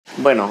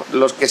Bueno,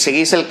 los que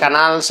seguís el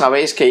canal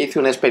sabéis que hice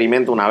un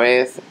experimento una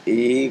vez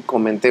y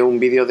comenté un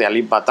vídeo de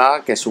Alip Ba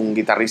Ta, que es un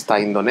guitarrista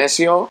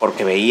indonesio,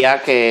 porque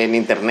veía que en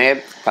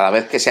internet, cada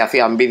vez que se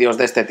hacían vídeos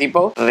de este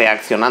tipo,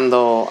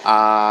 reaccionando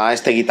a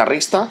este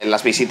guitarrista,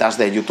 las visitas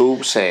de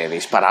YouTube se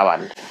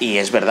disparaban. Y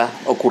es verdad,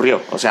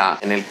 ocurrió. O sea,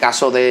 en el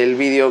caso del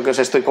vídeo que os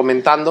estoy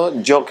comentando,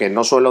 yo que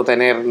no suelo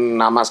tener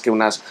nada más que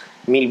unas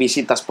 1000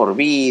 visitas por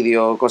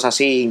vídeo, cosas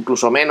así,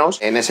 incluso menos,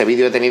 en ese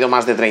vídeo he tenido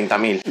más de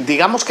 30.000.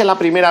 Digamos que la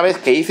primera vez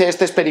que hice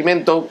este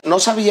experimento no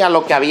sabía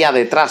lo que había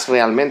detrás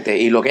realmente,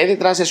 y lo que hay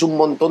detrás es un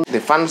montón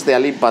de fans de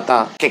Alip Ba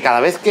Ta que cada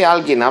vez que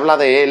alguien habla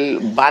de él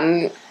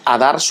van a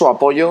dar su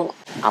apoyo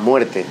a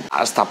muerte,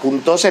 hasta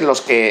puntos en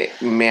los que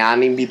me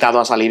han invitado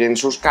a salir en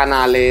sus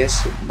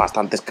canales,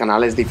 bastantes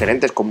canales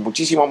diferentes con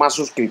muchísimo más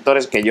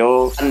suscriptores que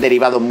yo, han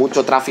derivado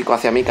mucho tráfico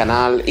hacia mi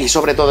canal y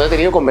sobre todo he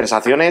tenido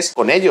conversaciones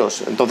con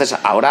ellos. Entonces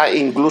ahora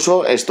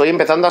incluso estoy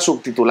empezando a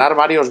subtitular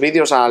varios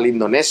vídeos al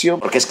indonesio,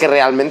 porque es que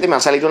realmente me ha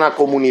salido una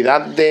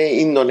comunidad de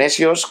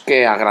indonesios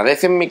que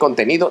agradecen mi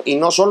contenido y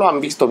no solo han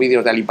visto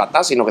vídeos de Alip Ba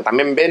Ta, sino que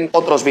también ven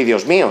otros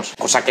vídeos míos,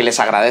 cosa que les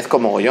agradezco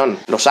mogollón.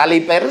 Los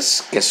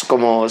Alipers, que es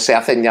como se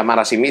hacen llamar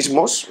a sí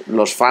mismos,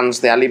 los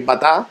fans de Alip Ba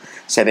Ta,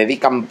 se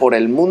dedican por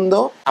el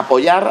mundo a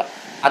apoyar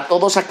a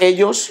todos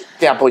aquellos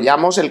que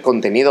apoyamos el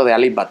contenido de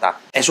Alip Ba Ta.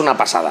 Es una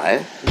pasada,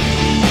 ¿eh?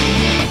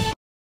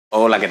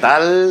 Hola, ¿qué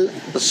tal?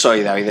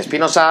 Soy David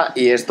Espinosa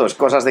y esto es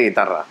Cosas de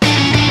Guitarra.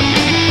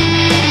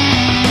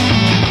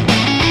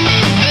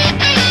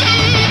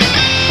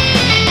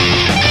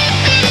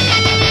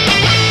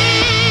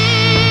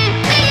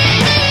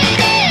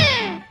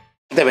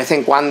 De vez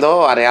en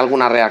cuando haré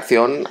alguna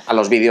reacción a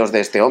los vídeos de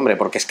este hombre,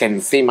 porque es que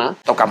encima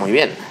toca muy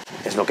bien,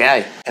 es lo que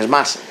hay. Es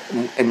más,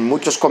 en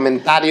muchos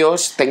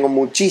comentarios tengo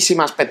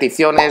muchísimas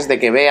peticiones de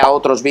que vea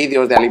otros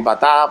vídeos de Alip Ba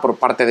Ta por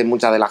parte de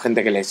mucha de la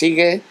gente que le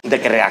sigue,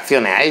 de que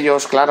reaccione a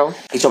ellos, claro.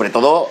 Y sobre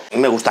todo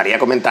me gustaría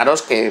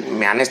comentaros que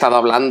me han estado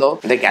hablando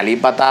de que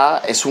Alip Ba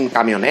Ta es un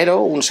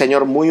camionero, un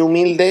señor muy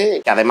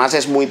humilde, que además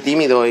es muy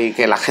tímido y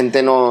que la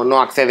gente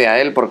no accede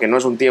a él porque no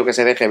es un tío que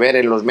se deje ver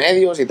en los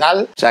medios y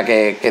tal. O sea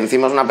que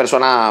encima es una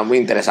persona muy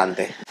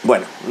interesante.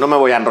 Bueno, no me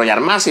voy a enrollar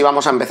más y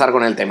vamos a empezar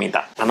con el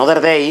temita. Another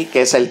Day,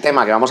 que es el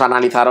tema que vamos a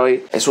analizar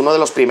hoy, es uno de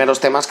los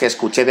primeros temas que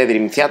escuché de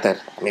Dream Theater.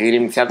 A mí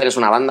Dream Theater es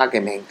una banda que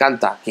me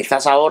encanta.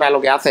 Quizás ahora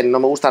lo que hacen no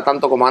me gusta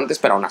tanto como antes,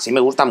 pero aún así me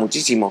gusta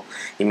muchísimo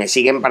y me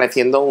siguen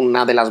pareciendo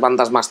una de las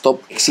bandas más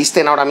top que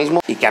existen ahora mismo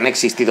y que han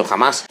existido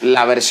jamás.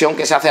 La versión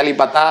que se hace a Alip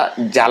Ba Ta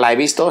ya la he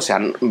visto, o sea,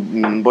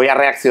 voy a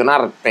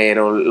reaccionar,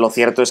 pero lo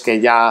cierto es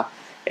que ya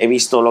he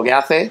visto lo que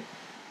hace.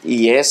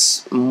 Y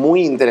es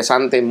muy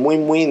interesante,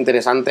 muy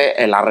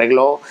interesante el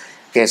arreglo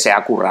que se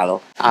ha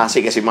currado.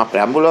 Así que sin más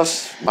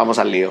preámbulos, vamos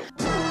al lío.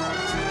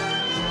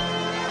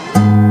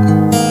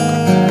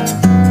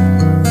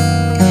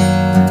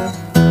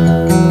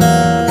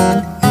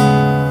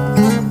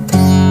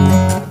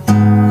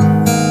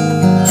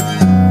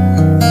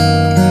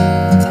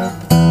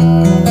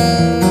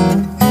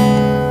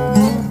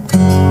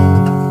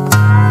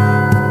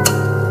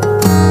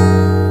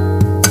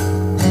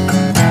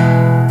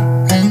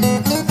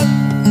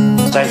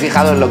 ¿Os habéis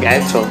fijado en lo que ha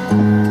hecho?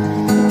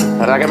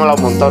 La verdad que mola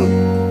un montón.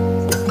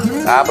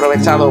 Ha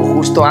aprovechado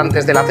justo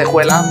antes de la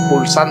cejuela,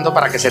 pulsando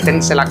para que se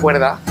tense la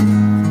cuerda,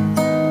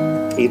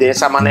 y de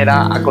esa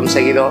manera ha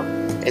conseguido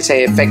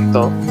ese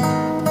efecto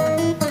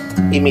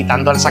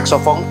imitando al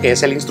saxofón, que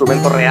es el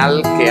instrumento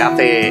real que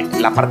hace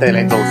la parte de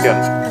la introducción.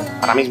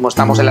 Ahora mismo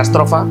estamos en la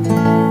estrofa.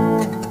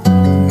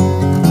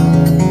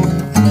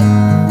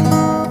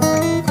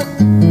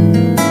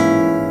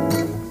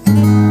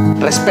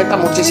 Respeta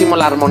muchísimo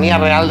la armonía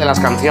real de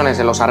las canciones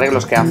en los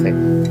arreglos que hace.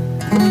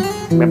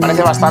 Me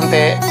parece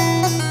bastante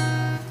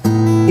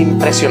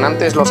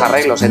impresionantes los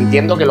arreglos.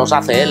 Entiendo que los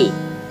hace él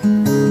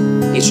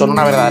y son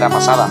una verdadera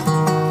pasada.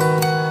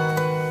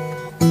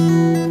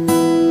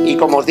 Y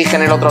como os dije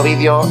en el otro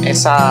vídeo,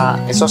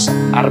 esos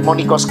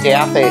armónicos que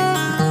hace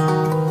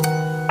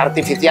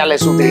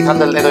artificiales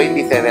utilizando el dedo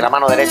índice de la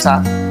mano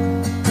derecha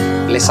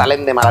le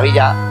salen de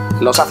maravilla.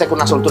 Los hace con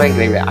una soltura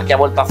increíble. Aquí ha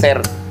vuelto a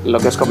hacer lo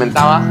que os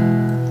comentaba.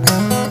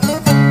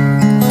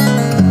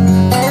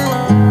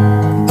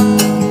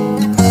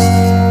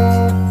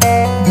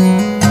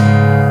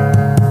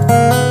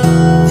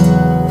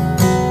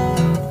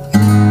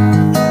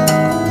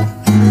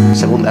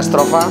 Segunda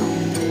estrofa.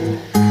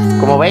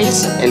 Como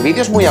veis, el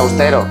vídeo es muy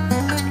austero.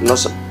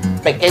 Los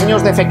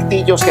pequeños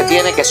defectillos que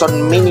tiene, que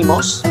son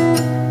mínimos,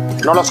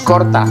 no los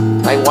corta,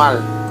 da igual.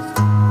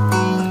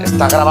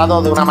 Está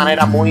grabado de una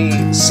manera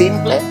muy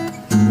simple,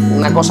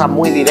 una cosa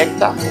muy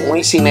directa,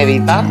 muy sin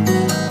editar.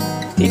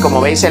 Y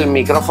como veis, el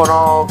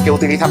micrófono que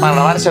utiliza para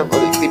grabar es el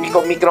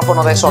típico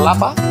micrófono de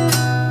solapa,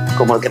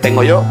 como el que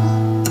tengo yo.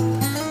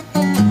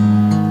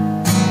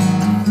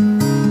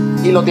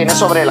 Y lo tiene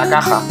sobre la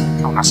caja.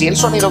 Aún así el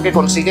sonido que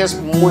consigue es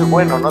muy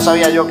bueno. No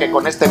sabía yo que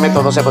con este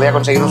método se podía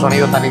conseguir un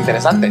sonido tan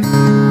interesante.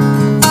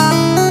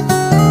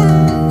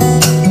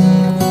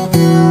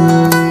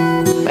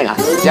 Venga,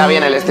 ya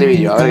viene el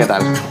estribillo, a ver qué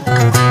tal.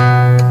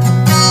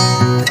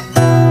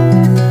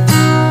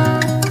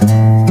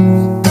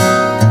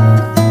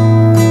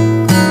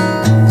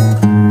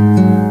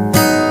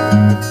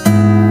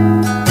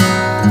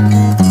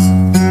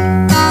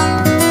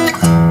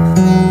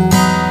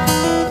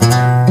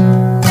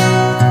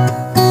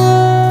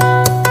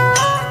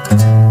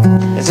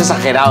 Es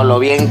exagerado lo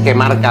bien que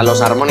marca los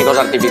armónicos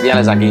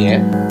artificiales aquí,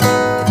 ¿eh?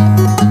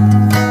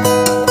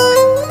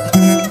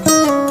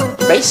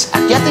 ¿Veis?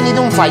 Aquí ha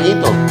tenido un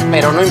fallito,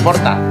 pero no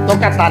importa.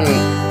 Toca tan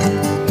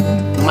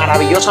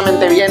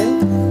maravillosamente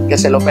bien que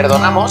se lo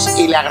perdonamos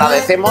y le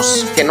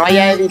agradecemos que no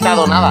haya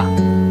editado nada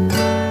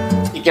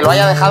y que lo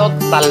haya dejado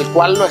tal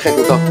cual lo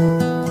ejecutó.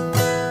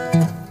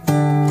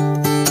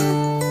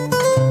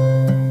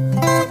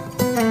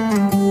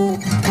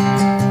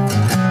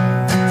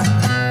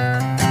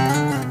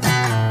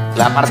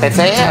 La parte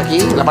C, aquí,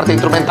 la parte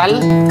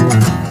instrumental.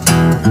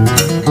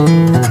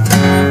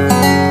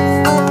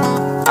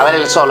 A ver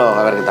el solo,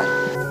 a ver qué tal.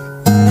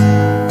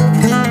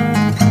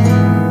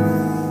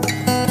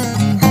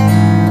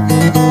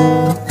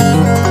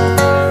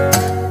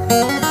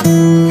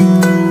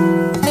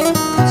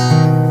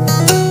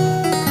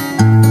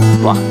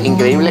 Buah,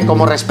 increíble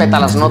cómo respeta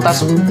las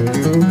notas,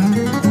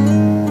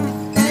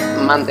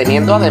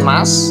 manteniendo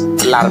además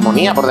la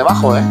armonía por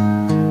debajo, ¿eh?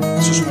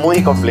 Eso es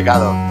muy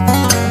complicado.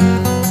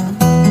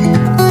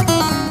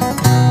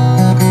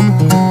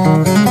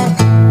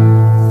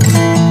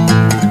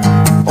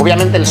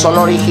 Obviamente el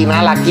solo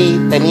original aquí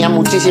tenía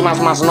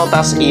muchísimas más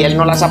notas y él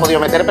no las ha podido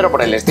meter, pero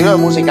por el estilo de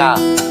música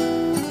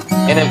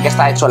en el que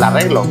está hecho el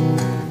arreglo.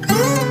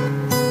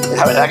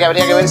 La verdad que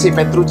habría que ver si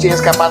Petrucci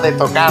es capaz de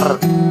tocar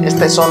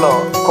este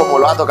solo como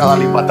lo ha tocado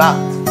Alip Ba Ta.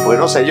 Pues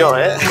no sé yo,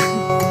 ¿eh?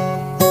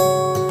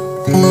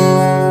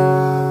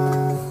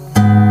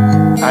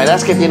 La verdad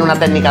es que tiene una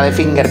técnica de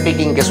finger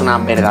picking que es una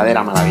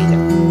verdadera maravilla.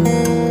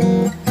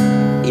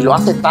 Y lo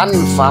hace tan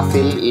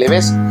fácil, ¿le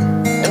ves?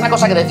 Es una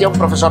cosa que decía un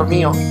profesor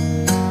mío,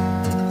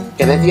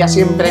 que decía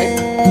siempre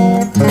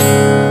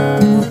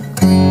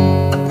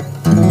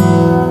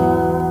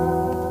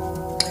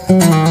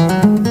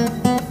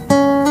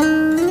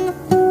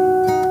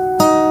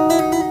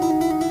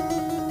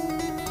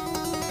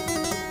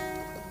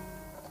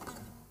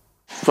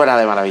fuera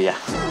de maravilla.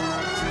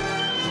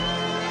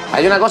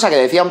 Hay una cosa que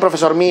decía un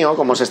profesor mío,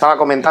 como se estaba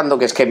comentando,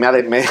 que es que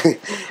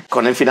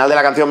con el final de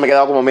la canción me he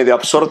quedado como medio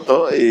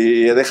absorto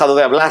y he dejado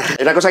de hablar.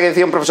 Hay una cosa que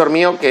decía un profesor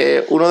mío,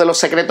 que uno de los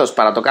secretos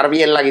para tocar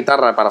bien la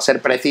guitarra, para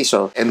ser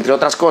preciso, entre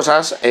otras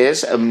cosas,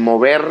 es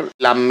mover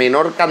la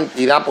menor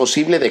cantidad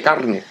posible de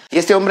carne. Y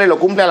este hombre lo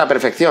cumple a la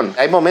perfección.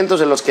 Hay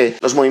momentos en los que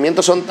los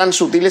movimientos son tan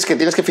sutiles que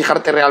tienes que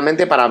fijarte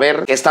realmente para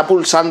ver que está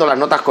pulsando las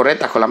notas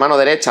correctas con la mano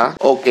derecha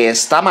o que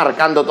está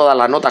marcando todas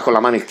las notas con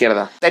la mano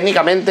izquierda.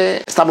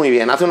 Técnicamente está muy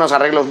bien, hace unos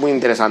arreglos muy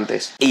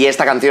interesantes. Y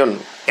esta canción,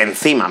 que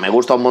encima me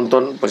gusta un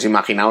montón, pues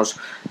imaginaos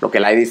lo que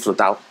la he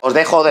disfrutado. Os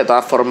dejo de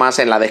todas formas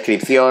en la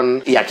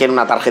descripción y aquí en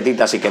una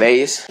tarjetita si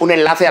queréis un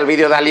enlace al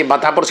vídeo de Alip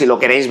Ba Ta por si lo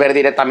queréis ver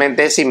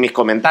directamente sin mis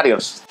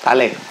comentarios.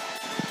 Vale,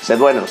 sed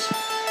buenos.